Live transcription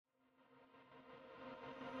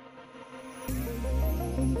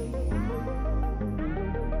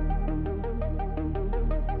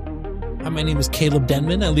My name is Caleb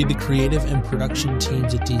Denman. I lead the creative and production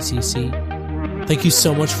teams at DCC. Thank you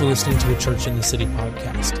so much for listening to a Church in the City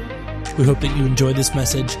podcast. We hope that you enjoy this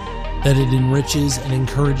message, that it enriches and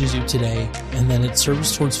encourages you today, and that it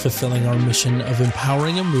serves towards fulfilling our mission of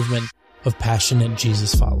empowering a movement of passionate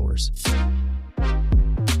Jesus followers.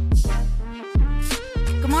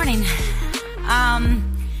 Good morning. I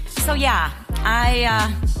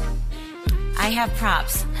have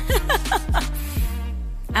props.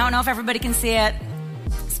 I don't know if everybody can see it.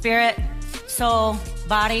 Spirit, soul,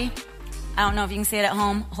 body. I don't know if you can see it at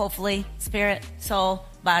home. Hopefully, spirit, soul,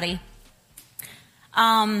 body.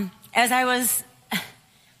 God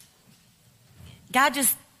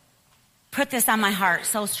just put this on my heart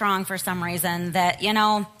so strong for some reason that,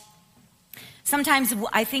 sometimes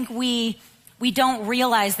I think we don't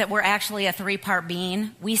realize that we're actually a three-part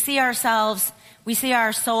being. We see ourselves, we see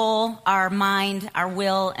our soul, our mind, our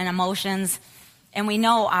will, and emotions, and we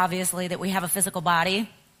know, obviously, that we have a physical body.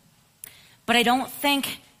 But I don't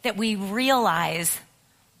think that we realize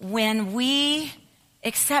when we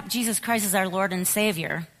accept Jesus Christ as our Lord and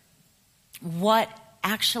Savior, what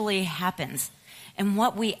actually happens and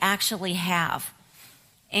what we actually have.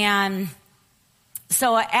 And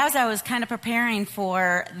so as I was kind of preparing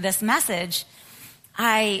for this message,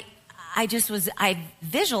 I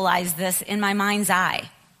visualized this in my mind's eye.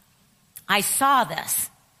 I saw this.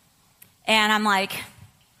 And I'm like,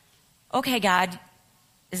 okay, God,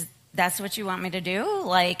 that's what you want me to do?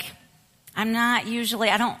 Like, I'm not usually,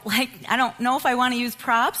 I don't know if I want to use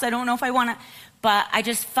props. I don't know if I want to, but I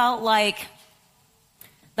just felt like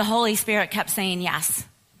the Holy Spirit kept saying,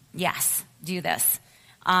 yes, do this.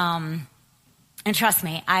 And trust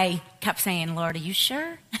me, I kept saying, Lord, are you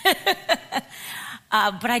sure?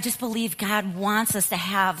 But I just believe God wants us to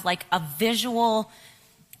have like a visual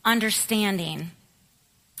understanding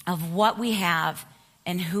of what we have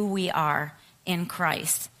and who we are in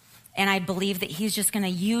Christ. And I believe that he's just going to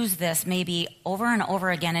use this maybe over and over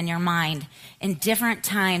again in your mind in different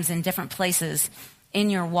times, in different places in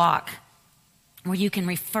your walk, where you can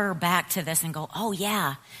refer back to this and go, oh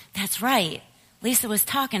yeah, that's right. Lisa was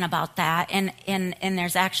talking about that. And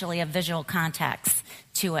there's actually a visual context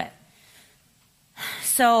to it.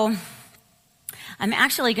 So I'm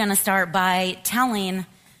actually going to start by telling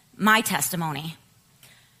my testimony.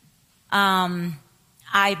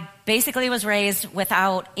 I basically was raised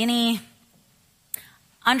without any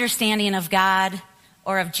understanding of God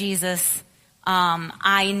or of Jesus.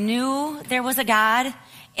 I knew there was a God,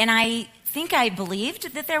 and I think I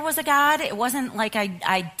believed that there was a God. It wasn't like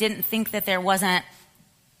I didn't think that there wasn't,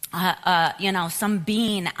 some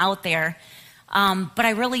being out there. But I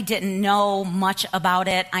really didn't know much about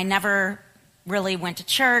it. I never really went to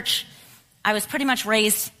church. I was pretty much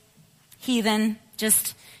raised heathen,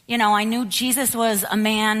 just... I knew Jesus was a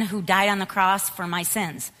man who died on the cross for my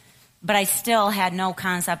sins, but I still had no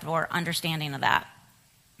concept or understanding of that.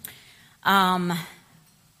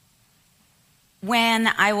 When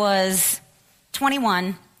I was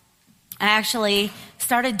 21, I actually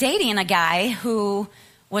started dating a guy who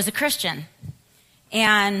was a Christian,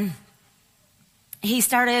 and he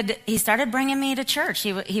started bringing me to church.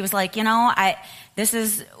 He was like, this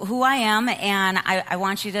is who I am, and I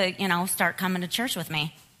want you to, start coming to church with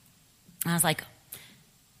me. I was like,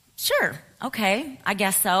 sure, okay, I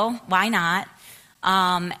guess so. Why not?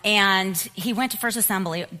 And he went to First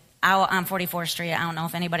Assembly out on 44th Street. I don't know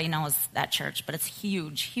if anybody knows that church, but it's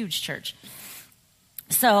huge, huge church.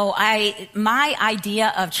 So my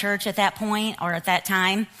idea of church at that point or at that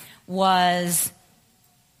time was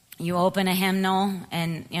you open a hymnal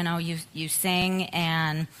and, you sing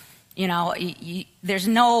and, there's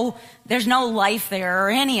no life there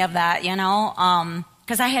or any of that,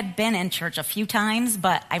 because I had been in church a few times,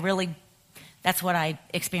 but that's what I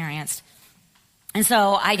experienced. And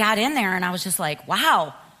so I got in there and I was just like,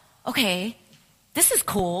 wow, okay, this is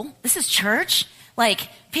cool. This is church. Like,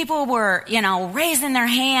 people were, raising their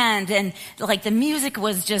hand, and like the music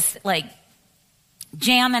was just like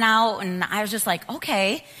jamming out, and I was just like,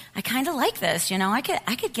 okay, I kind of like this,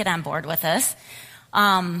 I could get on board with this.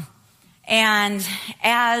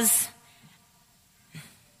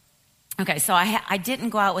 So I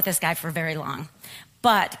didn't go out with this guy for very long,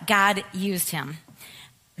 but God used him.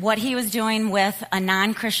 What he was doing with a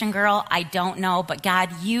non-Christian girl, I don't know, but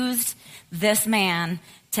God used this man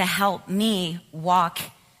to help me walk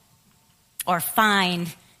or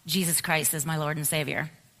find Jesus Christ as my Lord and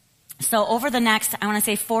Savior. So over the next, I want to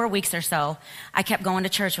say 4 weeks or so, I kept going to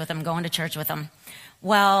church with him.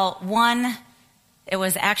 Well, it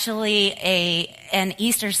was actually an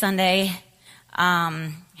Easter Sunday.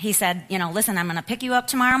 He said, listen, I'm going to pick you up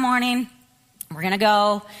tomorrow morning. We're going to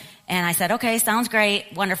go. And I said, okay, sounds great,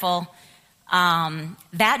 wonderful.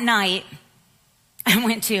 That night, I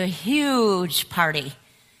went to a huge party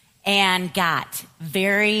and got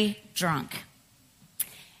very drunk.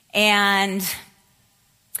 And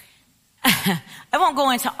I won't go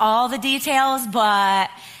into all the details, but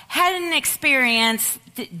had an experience,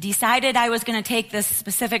 decided I was going to take this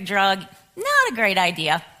specific drug. Not a great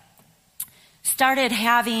idea. Started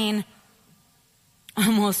having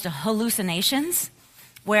almost hallucinations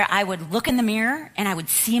where I would look in the mirror and I would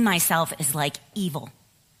see myself as like evil.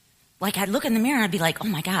 Like I'd look in the mirror and I'd be like, oh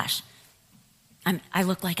my gosh, I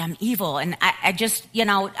look like I'm evil. And I just,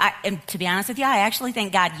 and to be honest with you, I actually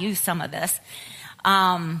think God used some of this.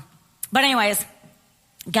 But anyways,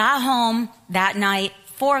 got home that night,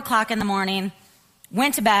 4:00 in the morning,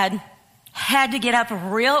 went to bed, had to get up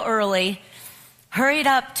real early, hurried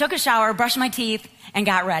up, took a shower, brushed my teeth, and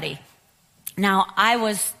got ready. Now, I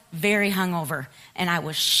was very hungover, and I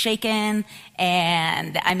was shaken,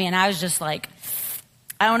 and I was just like,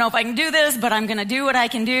 I don't know if I can do this, but I'm going to do what I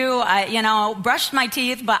can do. I brushed my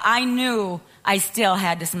teeth, but I knew I still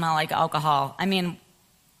had to smell like alcohol.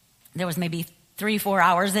 There was maybe 3-4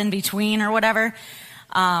 hours in between or whatever.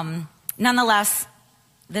 Nonetheless,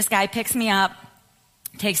 this guy picks me up,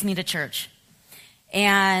 takes me to church.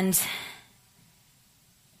 And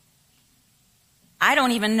I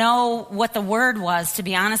don't even know what the word was, to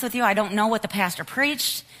be honest with you. I don't know what the pastor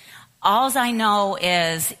preached. All I know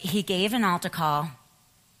is he gave an altar call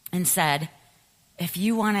and said, if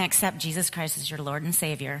you want to accept Jesus Christ as your Lord and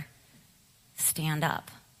Savior, stand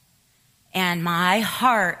up. And my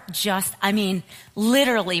heart just,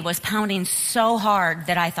 literally was pounding so hard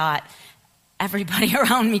that I thought everybody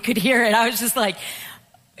around me could hear it. I was just like,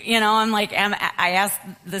 I asked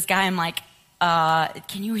this guy, I'm like,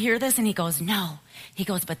 can you hear this? And he goes, no. He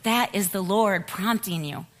goes, but that is the Lord prompting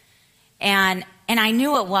you. And I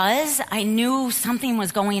knew it was. I knew something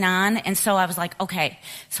was going on. And so I was like, okay.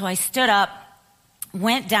 So I stood up,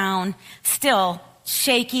 went down, still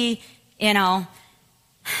shaky,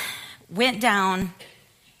 went down,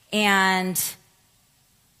 and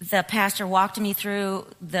the pastor walked me through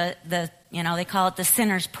the they call it the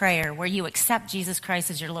sinner's prayer, where you accept Jesus Christ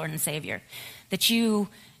as your Lord and Savior. That you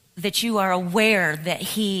are aware that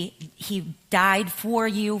he died for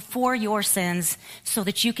you, for your sins, so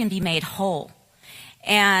that you can be made whole.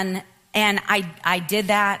 And I did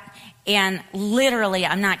that, and literally,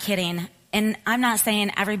 I'm not kidding, and I'm not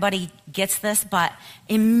saying everybody gets this, but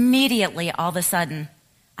immediately, all of a sudden,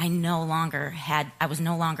 I was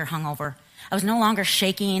no longer hungover. I was no longer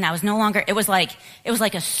shaking. It was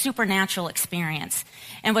like a supernatural experience.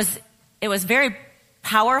 And it was very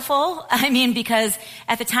powerful. Because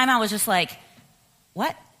at the time I was just like,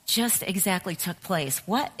 what just exactly took place?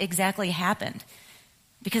 What exactly happened?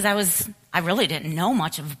 Because I really didn't know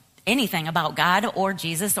much of anything about God or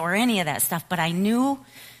Jesus or any of that stuff, but I knew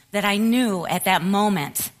at that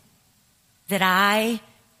moment that I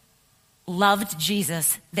loved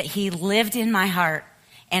Jesus, that he lived in my heart,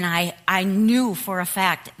 and I knew for a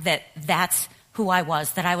fact that that's who I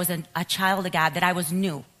was, that I was a child of God, that I was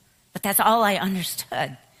new. But that's all I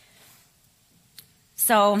understood.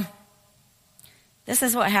 So this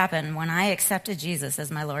is what happened when I accepted Jesus as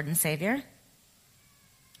my Lord and Savior.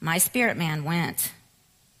 My spirit man went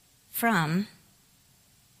from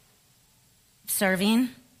serving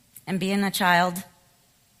and being a child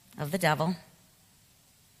of the devil.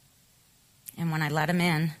 And when I let him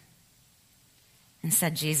in and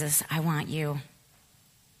said, Jesus, I want you,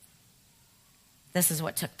 this is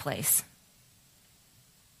what took place.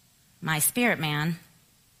 My spirit man,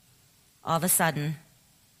 all of a sudden,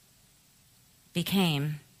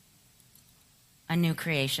 became a new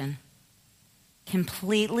creation.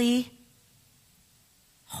 Completely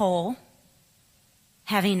whole,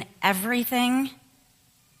 having everything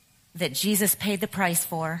that Jesus paid the price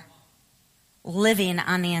for, living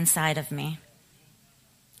on the inside of me.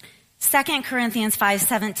 2 Corinthians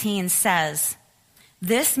 5:17 says,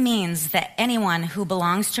 this means that anyone who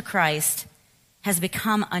belongs to Christ has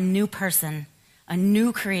become a new person, a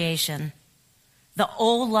new creation. The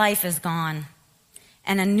old life is gone,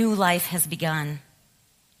 and a new life has begun.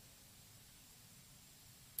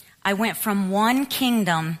 I went from one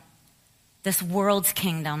kingdom, this world's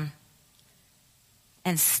kingdom,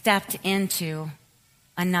 and stepped into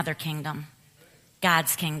another kingdom,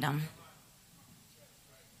 God's kingdom.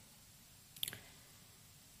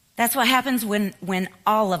 That's what happens when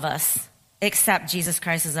all of us accept Jesus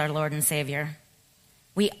Christ as our Lord and Savior.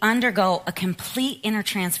 We undergo a complete inner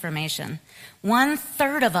transformation.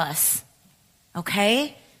 1/3 of us,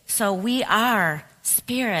 okay? So we are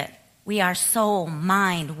spirit, we are soul,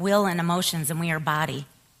 mind, will, and emotions, and we are body.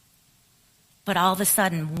 But all of a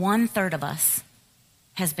sudden, 1/3 of us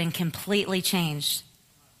has been completely changed.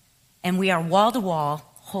 And we are wall-to-wall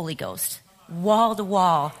Holy Ghost.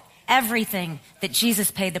 Wall-to-wall, everything that Jesus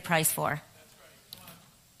paid the price for.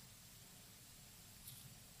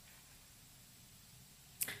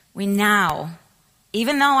 We now,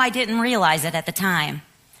 even though I didn't realize it at the time,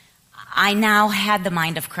 I now had the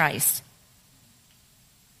mind of Christ.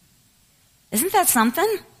 Isn't that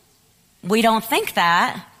something? We don't think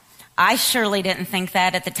that. I surely didn't think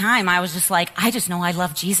that at the time. I was just like, I just know I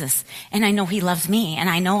love Jesus, and I know he loves me, and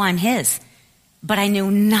I know I'm his. But I knew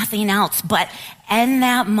nothing else. But in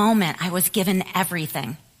that moment, I was given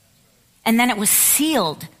everything. And then it was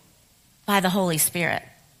sealed by the Holy Spirit.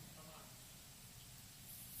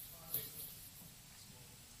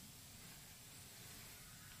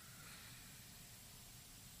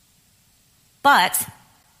 But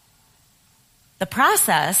the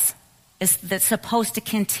process that's supposed to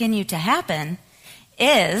continue to happen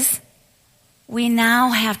is we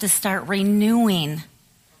now have to start renewing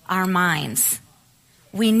our minds.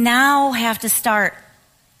 We now have to start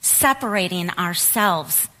separating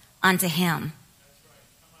ourselves unto him.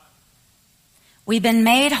 We've been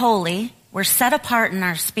made holy. We're set apart in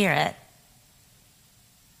our spirit.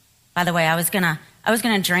 By the way, I was gonna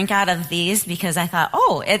drink out of these because I thought,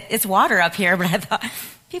 it's water up here, but I thought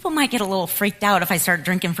people might get a little freaked out if I start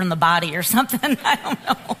drinking from the body or something. I don't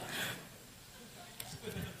know.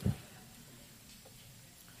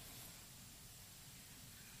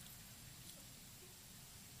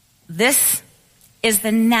 This is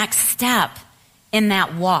the next step in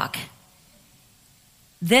that walk.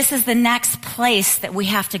 This is the next place that we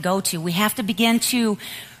have to go to. We have to begin to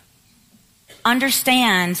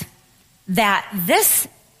understand that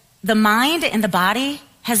the mind and the body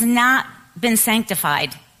has not been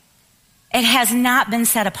sanctified. It has not been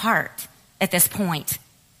set apart at this point.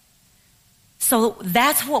 So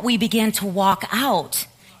that's what we begin to walk out,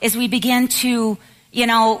 is we begin to,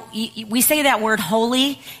 we say that word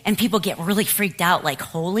holy and people get really freaked out, like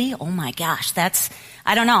holy? Oh my gosh, I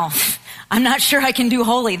don't know. I'm not sure I can do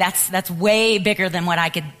holy. That's way bigger than what I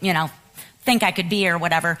could, think I could be or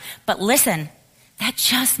whatever. But listen, that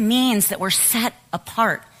just means that we're set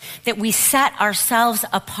apart, that we set ourselves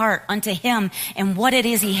apart unto him and what it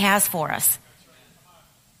is he has for us.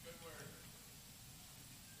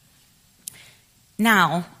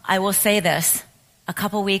 Now, I will say this. A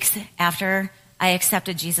couple weeks after I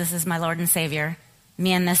accepted Jesus as my Lord and Savior,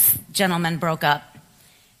 me and this gentleman broke up.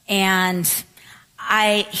 And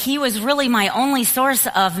he was really my only source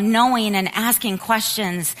of knowing and asking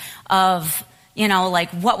questions of, like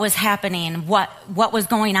what was happening, what was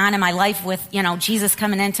going on in my life with, Jesus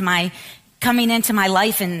coming into my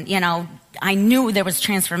life. And, I knew there was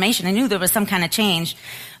transformation. I knew there was some kind of change.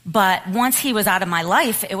 But once he was out of my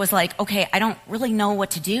life, it was like, okay, I don't really know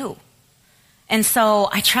what to do. And so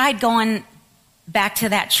I tried going back to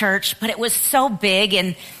that church, but it was so big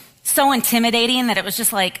and so intimidating that it was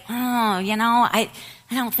just like, I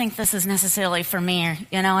don't think this is necessarily for me.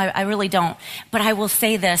 I really don't. But I will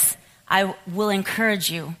say this. I will encourage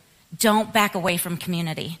you. Don't back away from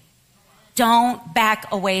community. Don't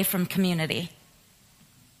back away from community.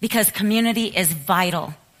 Because community is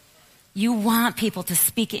vital. You want people to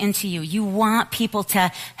speak into you. You want people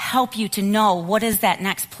to help you to know what is that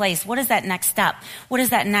next place? What is that next step? What is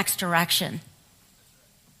that next direction?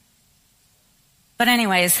 But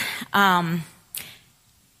anyways, I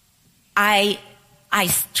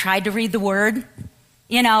tried to read the word,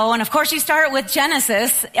 and of course you start with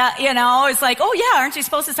Genesis, it's like, aren't you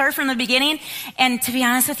supposed to start from the beginning? And to be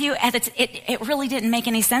honest with you, it really didn't make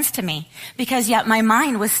any sense to me because yet my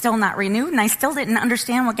mind was still not renewed and I still didn't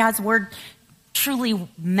understand what God's word truly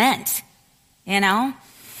meant, And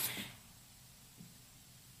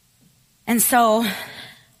so,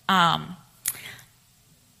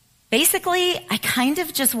 basically, I kind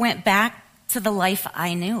of just went back to the life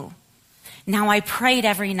I knew. Now I prayed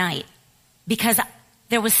every night because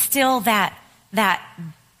there was still that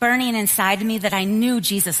burning inside me that I knew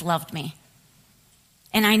Jesus loved me.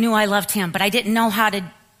 And I knew I loved him, but I didn't know how to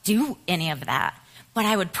do any of that. But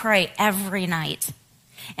I would pray every night.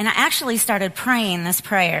 And I actually started praying this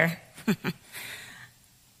prayer.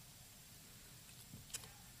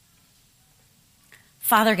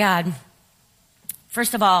 Father God,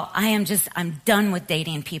 first of all, I'm done with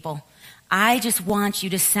dating people. I just want you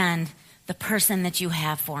to send the person that you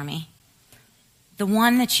have for me. The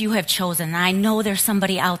one that you have chosen. And I know there's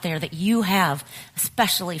somebody out there that you have,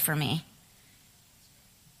 especially for me.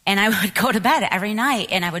 And I would go to bed every night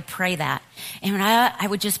and I would pray that. And I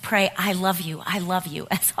would just pray, I love you, I love you.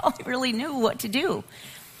 That's all I really knew what to do.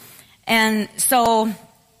 And so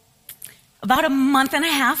about a month and a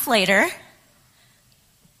half later,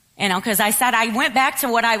 because I said I went back to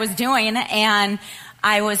what I was doing, and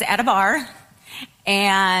I was at a bar,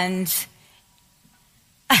 and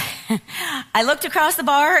I looked across the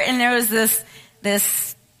bar, and there was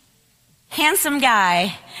this handsome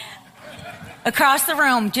guy across the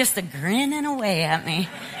room just grinning away at me.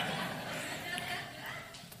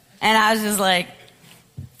 And I was just like,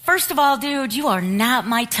 first of all, dude, you are not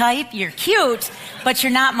my type. You're cute, but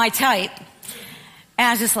you're not my type. And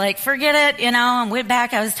I was just like, forget it, and went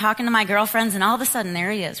back. I was talking to my girlfriends, and all of a sudden,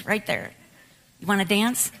 there he is, right there. You want to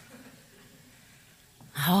dance?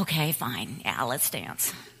 Okay, fine. Yeah, let's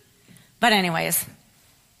dance. But anyways,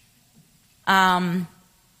 fast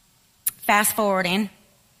forwarding.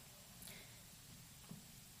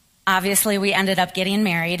 Obviously, we ended up getting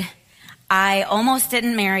married. I almost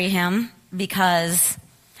didn't marry him because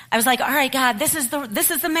I was like, all right, God, this is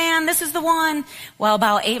the man, this is the one. Well,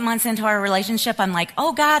 about 8 months into our relationship, I'm like,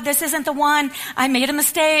 oh God, this isn't the one. I made a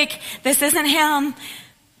mistake. This isn't him.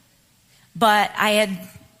 But I had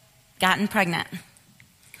gotten pregnant.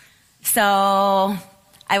 So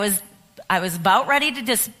I was about ready to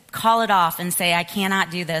just call it off and say, I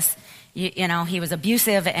cannot do this. He was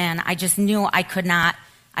abusive, and I just knew I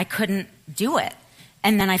couldn't do it.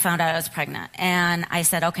 And then I found out I was pregnant, and I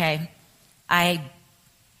said, okay, I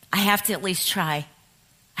have to at least try.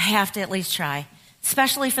 I have to at least try,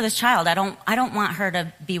 especially for this child. I don't want her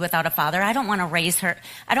to be without a father. I don't want to raise her.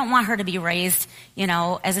 I don't want her to be raised,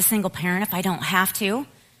 as a single parent if I don't have to.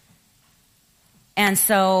 And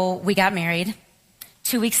so we got married.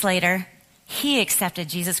 2 weeks later, he accepted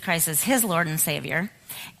Jesus Christ as his Lord and Savior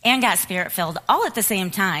and got Spirit-filled all at the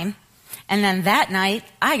same time. And then that night,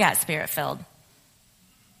 I got Spirit-filled.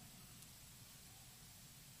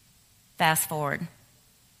 Fast forward.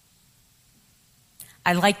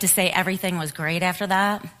 I'd like to say everything was great after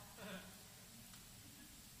that,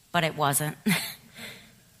 but it wasn't.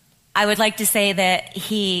 I would like to say that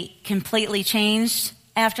he completely changed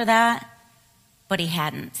after that, but he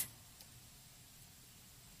hadn't.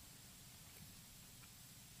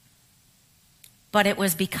 But it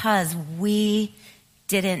was because we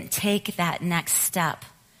didn't take that next step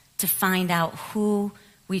to find out who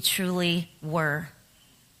we truly were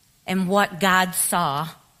and what God saw.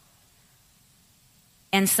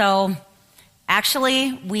 And so,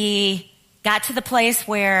 actually, we got to the place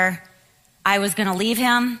where I was going to leave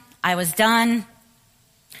him. I was done.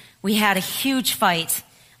 We had a huge fight,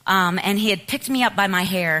 and he had picked me up by my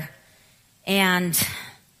hair and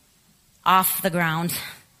off the ground.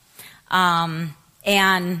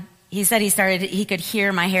 And he said he could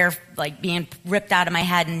hear my hair like being ripped out of my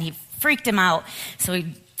head, and he freaked him out. So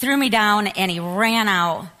he threw me down, and he ran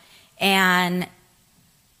out. And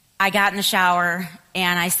I got in the shower,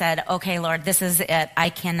 and I said, okay, Lord, this is it. I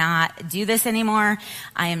cannot do this anymore.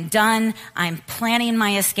 I am done. I'm planning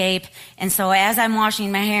my escape. And so as I'm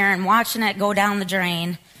washing my hair and watching it go down the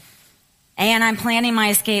drain, and I'm planning my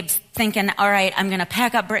escape, thinking, all right, I'm going to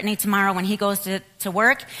pack up Brittany tomorrow when he goes to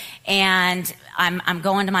work, and I'm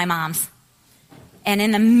going to my mom's. And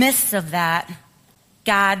in the midst of that,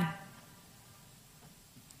 God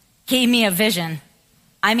gave me a vision.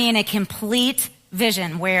 I mean, a complete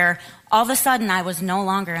vision where all of a sudden I was no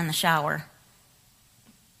longer in the shower.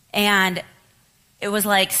 And it was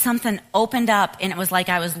like something opened up, and it was like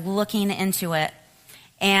I was looking into it.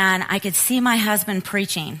 And I could see my husband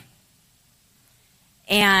preaching.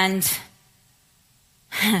 And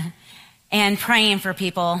praying for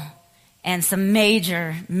people, and some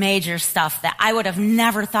major, major stuff that I would have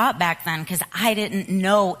never thought back then because I didn't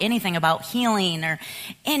know anything about healing or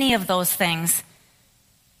any of those things.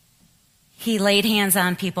 He laid hands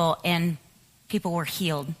on people, and people were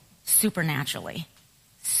healed supernaturally.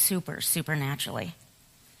 Supernaturally.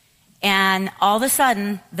 And all of a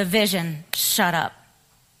sudden, the vision shut up.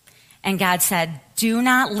 And God said, do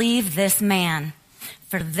not leave this man,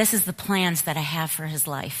 for this is the plans that I have for his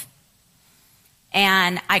life.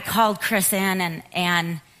 And I called Chris in,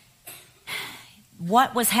 and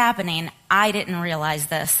what was happening, I didn't realize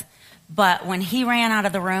this. But when he ran out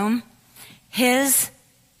of the room, his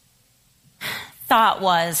thought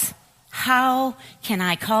was, how can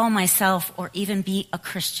I call myself or even be a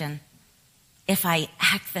Christian if I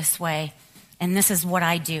act this way and this is what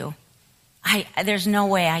I do? There's no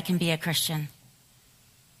way I can be a Christian.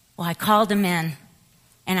 Well, I called him in,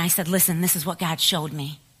 and I said, listen, this is what God showed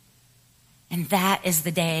me. And that is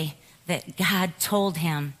the day that God told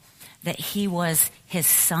him that he was his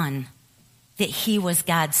son, that he was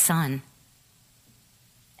God's son.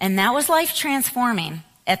 And that was life transforming.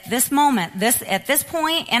 At this moment, at this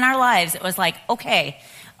point in our lives, it was like, okay,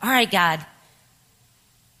 all right, God,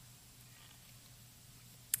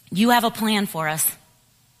 you have a plan for us.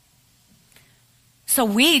 So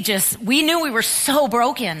we knew we were so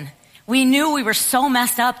broken. We knew we were so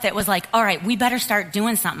messed up that it was like, all right, we better start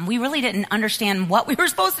doing something. We really didn't understand what we were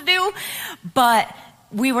supposed to do, but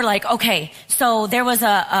we were like, okay. So there was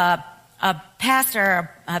a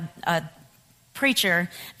pastor, a preacher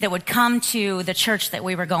that would come to the church that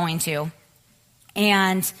we were going to,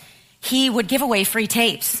 and he would give away free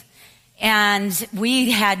tapes. And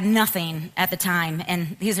we had nothing at the time.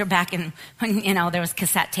 And these are back in when, there was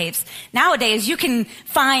cassette tapes. Nowadays, you can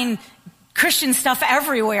find Christian stuff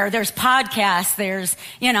everywhere. There's podcasts, there's,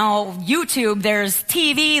 YouTube, there's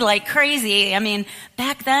TV like crazy. I mean,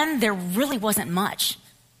 back then, there really wasn't much.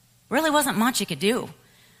 Really wasn't much you could do.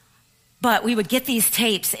 But we would get these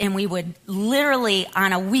tapes and we would literally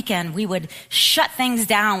on a weekend, we would shut things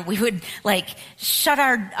down. We would shut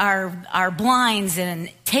our blinds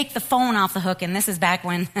and take the phone off the hook. And this is back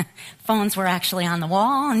when phones were actually on the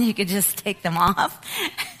wall and you could just take them off.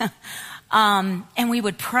 And we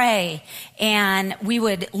would pray and we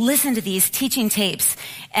would listen to these teaching tapes.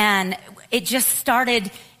 And it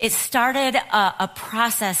started a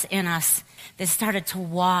process in us that started to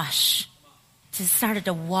wash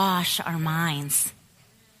our minds.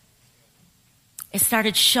 It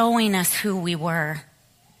started showing us who we were.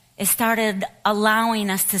 It started allowing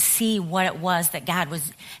us to see what it was that God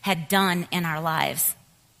had done in our lives.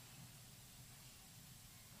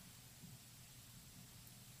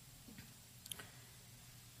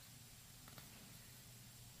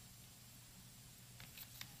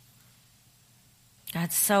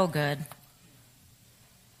 God's so good.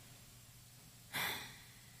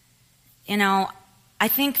 I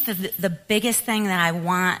think the biggest thing that I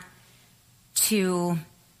want to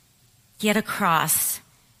get across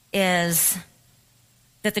is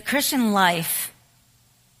that the Christian life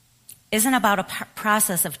isn't about a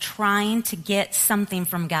process of trying to get something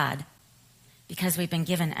from God because we've been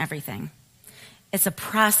given everything. It's a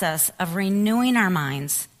process of renewing our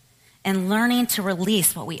minds and learning to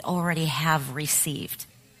release what we already have received.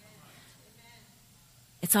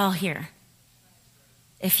 It's all here.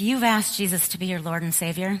 If you've asked Jesus to be your Lord and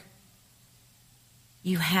Savior,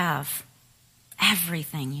 you have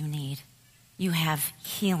everything you need. You have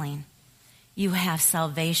healing. You have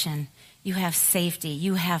salvation. You have safety.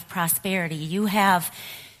 You have prosperity. You have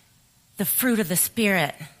the fruit of the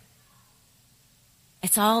Spirit.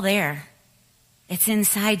 It's all there. It's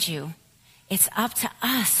inside you. It's up to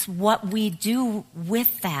us what we do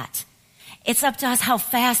with that. It's up to us how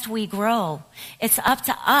fast we grow. It's up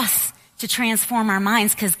to us to transform our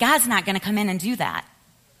minds, because God's not going to come in and do that.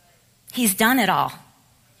 He's done it all.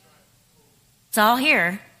 It's all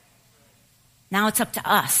here. Now it's up to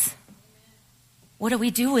us. What do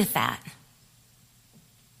we do with that?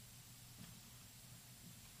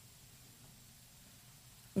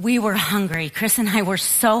 We were hungry. Chris and I were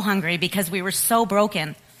so hungry because we were so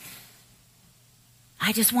broken.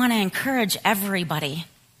 I just want to encourage everybody.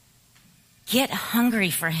 Get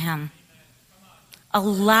hungry for Him.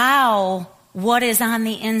 Allow what is on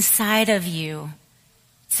the inside of you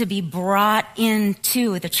to be brought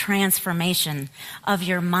into the transformation of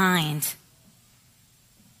your mind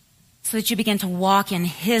so that you begin to walk in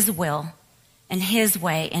His will and His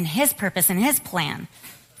way and His purpose and His plan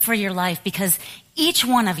for your life, because each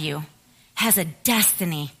one of you has a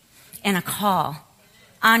destiny and a call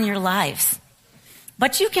on your lives.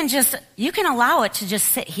 But you can allow it to just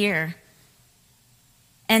sit here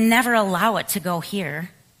and never allow it to go here.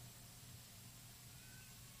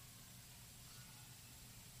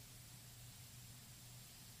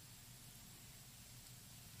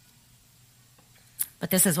 But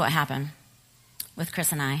this is what happened with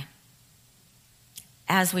Chris and I.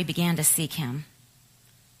 As we began to seek Him,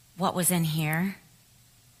 what was in here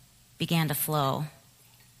began to flow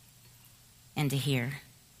into here.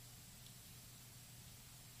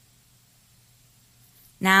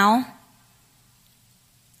 Now,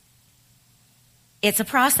 it's a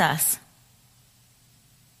process.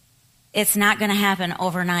 It's not going to happen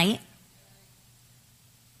overnight.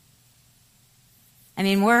 I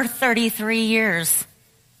mean, we're 33 years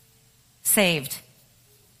saved.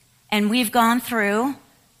 And we've gone through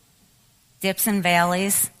dips and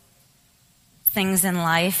valleys, things in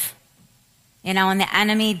life. And the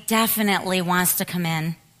enemy definitely wants to come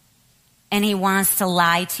in. And he wants to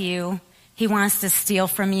lie to you. He wants to steal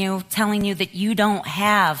from you, telling you that you don't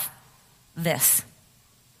have this.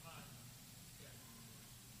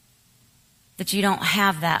 That you don't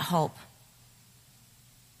have that hope.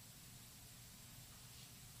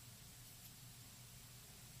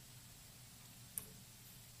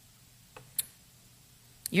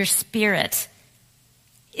 Your spirit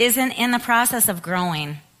isn't in the process of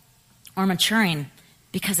growing. or maturing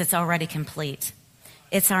because it's already complete.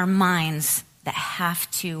 It's our minds that have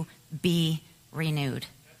to be renewed.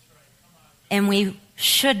 And we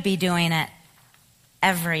should be doing it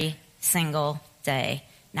every single day.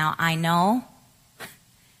 Now, I know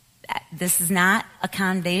that this is not a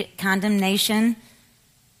condemnation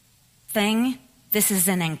thing. This is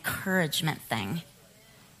an encouragement thing.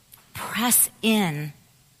 Press in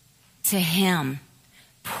to Him.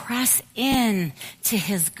 Press in to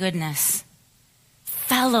His goodness.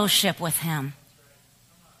 Fellowship with Him.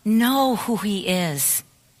 Know who He is.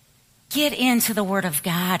 Get into the Word of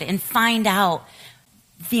God and find out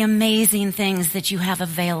the amazing things that you have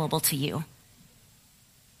available to you.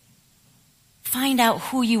 Find out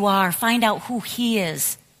who you are. Find out who He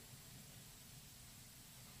is.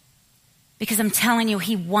 Because I'm telling you,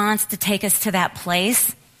 He wants to take us to that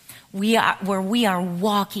place where we are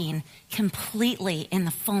walking completely in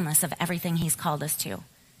the fullness of everything He's called us to.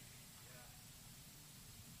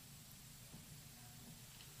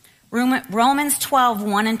 Romans 12,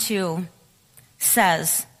 1 and 2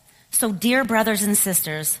 says, "So dear brothers and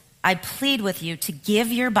sisters, I plead with you to give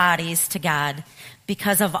your bodies to God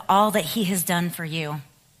because of all that He has done for you.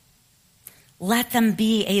 Let them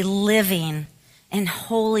be a living and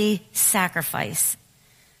holy sacrifice,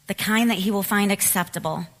 the kind that He will find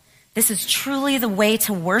acceptable. This is truly the way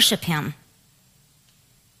to worship Him."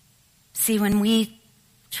 See, when we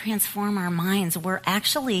transform our minds, we're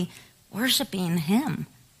actually worshiping Him.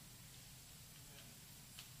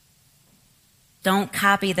 Don't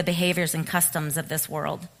copy the behaviors and customs of this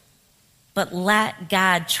world, but let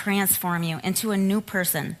God transform you into a new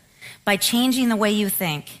person by changing the way you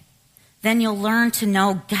think. Then you'll learn to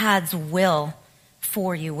know God's will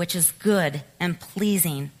for you, which is good and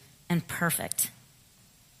pleasing and perfect.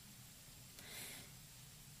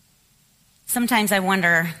 Sometimes I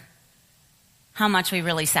wonder how much we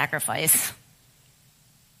really sacrifice.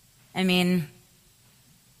 I mean,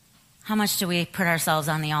 how much do we put ourselves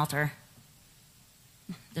on the altar?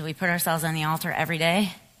 Do we put ourselves on the altar every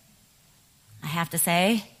day? I have to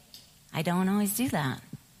say, I don't always do that.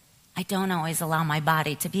 I don't always allow my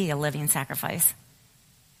body to be a living sacrifice.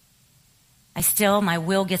 My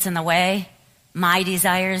will gets in the way. My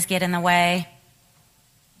desires get in the way.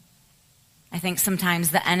 I think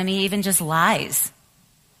sometimes the enemy even just lies,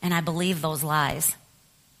 and I believe those lies.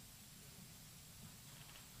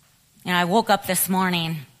 And I woke up this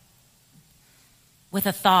morning with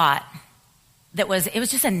a thought it was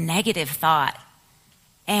just a negative thought.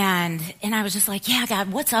 And I was just like, yeah,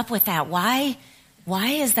 God, what's up with that? Why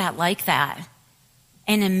is that like that?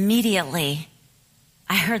 And immediately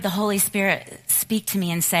I heard the Holy Spirit speak to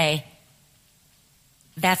me and say,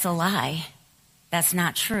 that's a lie. That's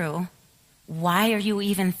not true. Why are you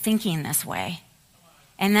even thinking this way?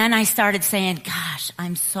 And then I started saying, gosh,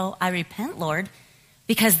 I repent, Lord,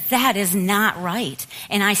 because that is not right.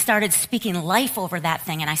 And I started speaking life over that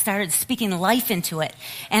thing, and I started speaking life into it.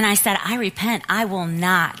 And I said, I repent. I will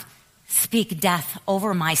not speak death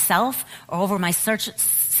over myself or over my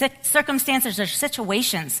circumstances or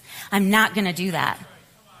situations. I'm not going to do that.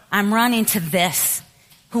 I'm running to this,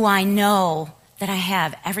 who I know that I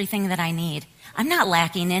have everything that I need. I'm not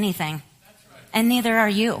lacking anything, and neither are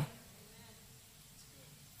you.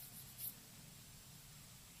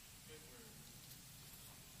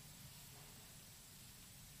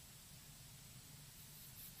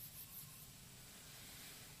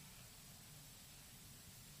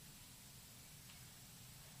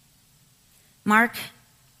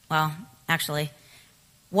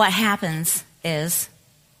 What happens is,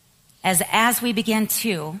 as we begin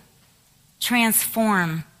to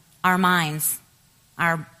transform our minds,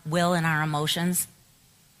 our will, and our emotions,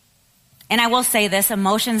 and I will say this,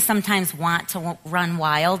 emotions sometimes want to run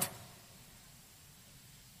wild,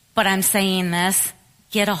 but I'm saying this,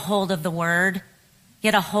 get a hold of the Word,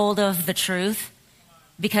 get a hold of the truth,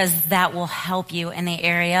 because that will help you in the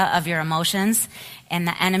area of your emotions. And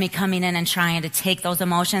the enemy coming in and trying to take those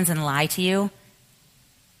emotions and lie to you,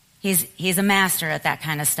 he's a master at that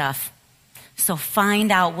kind of stuff. So find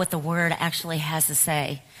out what the Word actually has to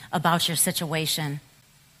say about your situation.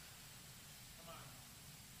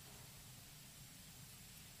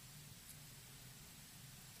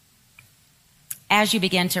 As you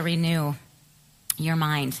begin to renew your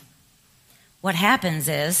mind, what happens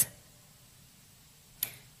is,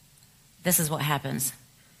 this is what happens.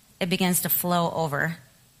 It begins to flow over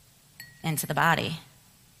into the body.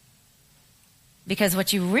 Because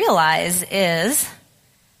what you realize is,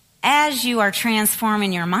 as you are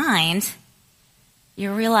transforming your mind,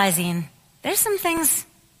 you're realizing there's some things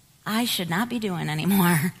I should not be doing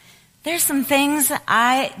anymore. There's some things,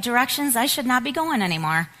 directions I should not be going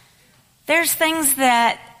anymore. There's things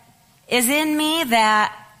that is in me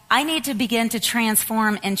that I need to begin to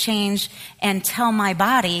transform and change and tell my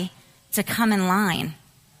body to come in line.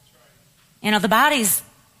 You know, the body's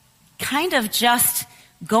kind of just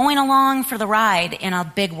going along for the ride in a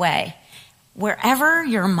big way. Wherever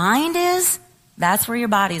your mind is, that's where your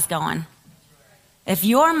body's going. If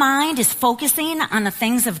your mind is focusing on the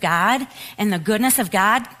things of God and the goodness of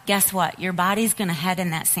God, guess what? Your body's going to head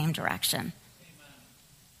in that same direction.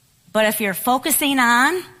 But if you're focusing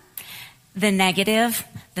on the negative,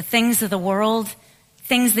 the things of the world,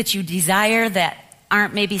 things that you desire that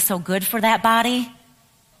aren't maybe so good for that body,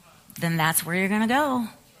 then that's where you're going to go.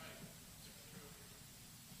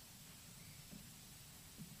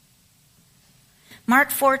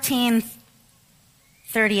 Mark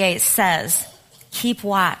 14:38 says, keep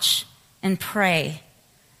watch and pray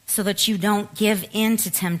so that you don't give in to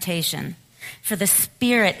temptation. For the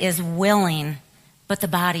spirit is willing, but the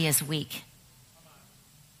body is weak.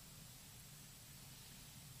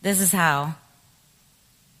 This is how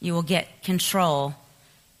you will get control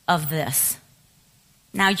of this.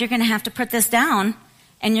 Now you're going to have to put this down,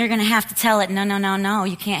 and you're going to have to tell it, no,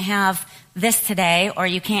 you can't have this today, or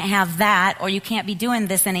you can't have that, or you can't be doing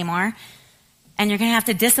this anymore. And you're going to have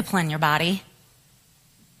to discipline your body,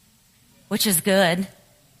 which is good.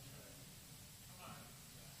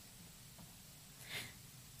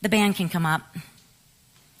 The band can come up.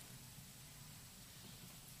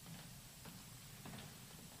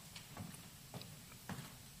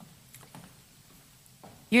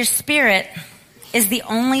 Your spirit is the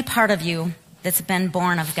only part of you that's been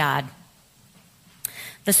born of God.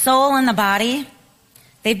 The soul and the body,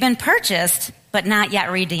 they've been purchased, but not yet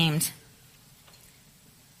redeemed.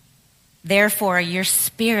 Therefore, your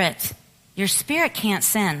spirit can't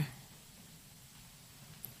sin.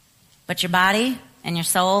 But your body and your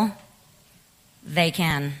soul, they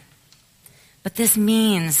can. But this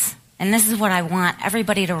means, and this is what I want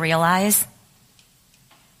everybody to realize,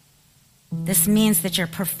 this means that your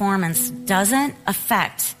performance doesn't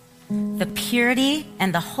affect the purity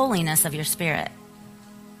and the holiness of your spirit.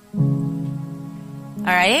 All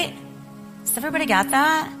right? Has everybody got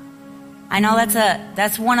that? I know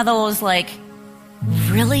that's one of those, like,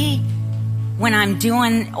 really? When I'm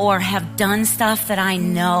doing or have done stuff that I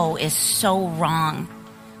know is so wrong,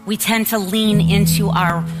 we tend to lean into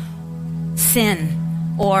our sin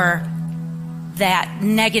or that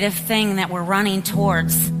negative thing that we're running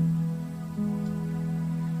towards.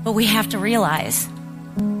 But we have to realize,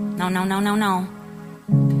 no.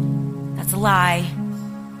 That's a lie.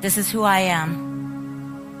 This is who I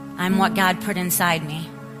am. I'm what God put inside me.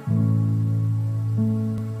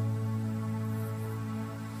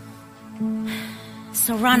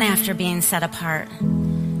 So run after being set apart.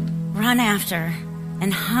 Run after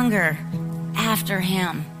and hunger after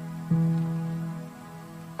Him.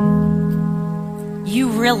 You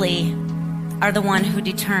really are the one who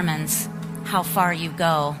determines how far you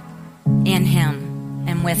go in Him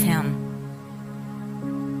and with Him.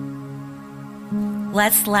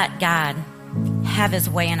 Let's let God have His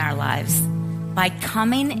way in our lives by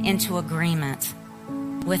coming into agreement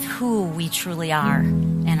with who we truly are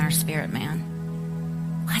in our spirit man.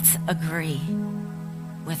 Let's agree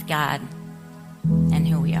with God and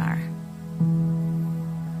who we are.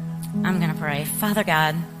 I'm going to pray. Father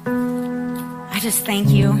God, I just thank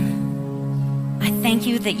you. I thank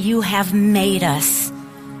you that you have made us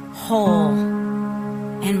whole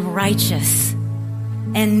and righteous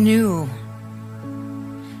and new.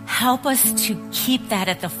 Help us to keep that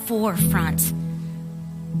at the forefront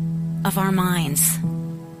of our minds,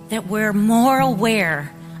 that we're more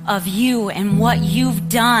aware of you and what you've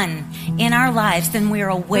done in our lives than we're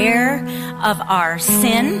aware of our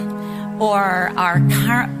sin or our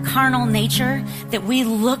carnal nature, that we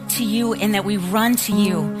look to you and that we run to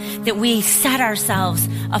you, that we set ourselves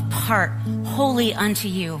apart wholly unto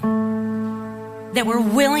you, that we're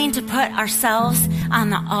willing to put ourselves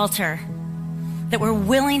on the altar, that we're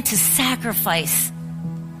willing to sacrifice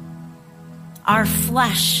our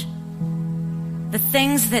flesh, the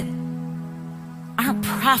things that aren't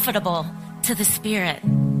profitable to the Spirit,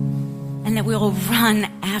 and that we will run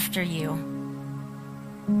after you.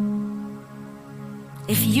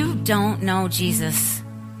 If you don't know Jesus,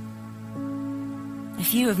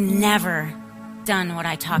 if you have never done what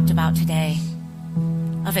I talked about today,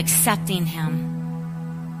 of accepting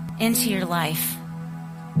Him into your life,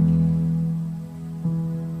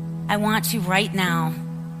 I want to right now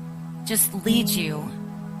just lead you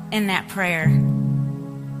in that prayer.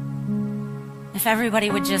 If everybody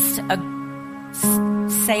would just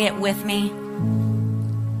say it with me.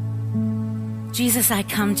 Jesus, I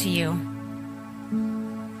come to you.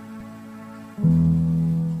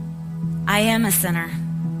 I am a sinner.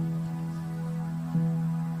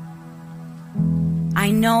 I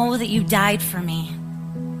know that you died for me.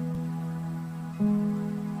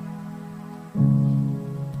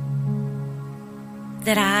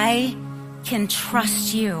 That I can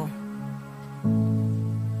trust you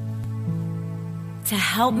to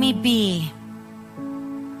help me be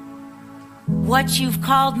what you've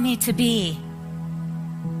called me to be.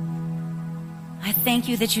 I thank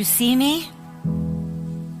you that you see me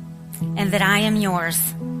and that I am yours.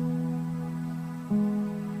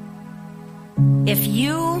 If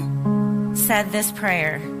you said this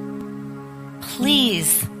prayer,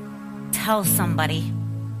 please tell somebody.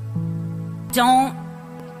 Don't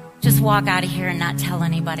just walk out of here and not tell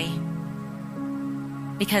anybody,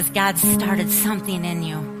 because God started something in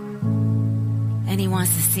you and He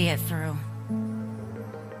wants to see it through.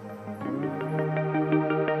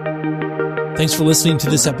 Thanks for listening to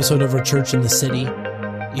this episode of Our Church in the City.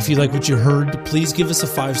 If you like what you heard, please give us a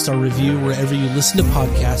 5-star review wherever you listen to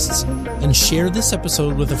podcasts, and share this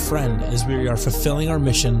episode with a friend as we are fulfilling our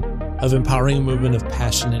mission of empowering a movement of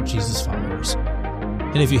passionate Jesus followers.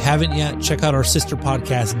 And if you haven't yet, check out our sister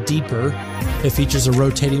podcast, Deeper. It features a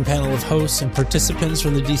rotating panel of hosts and participants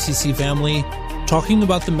from the DCC family talking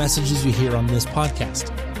about the messages you hear on this podcast.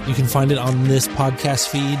 You can find it on this podcast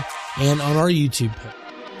feed and on our YouTube page.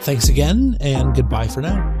 Thanks again, and goodbye for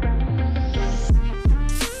now.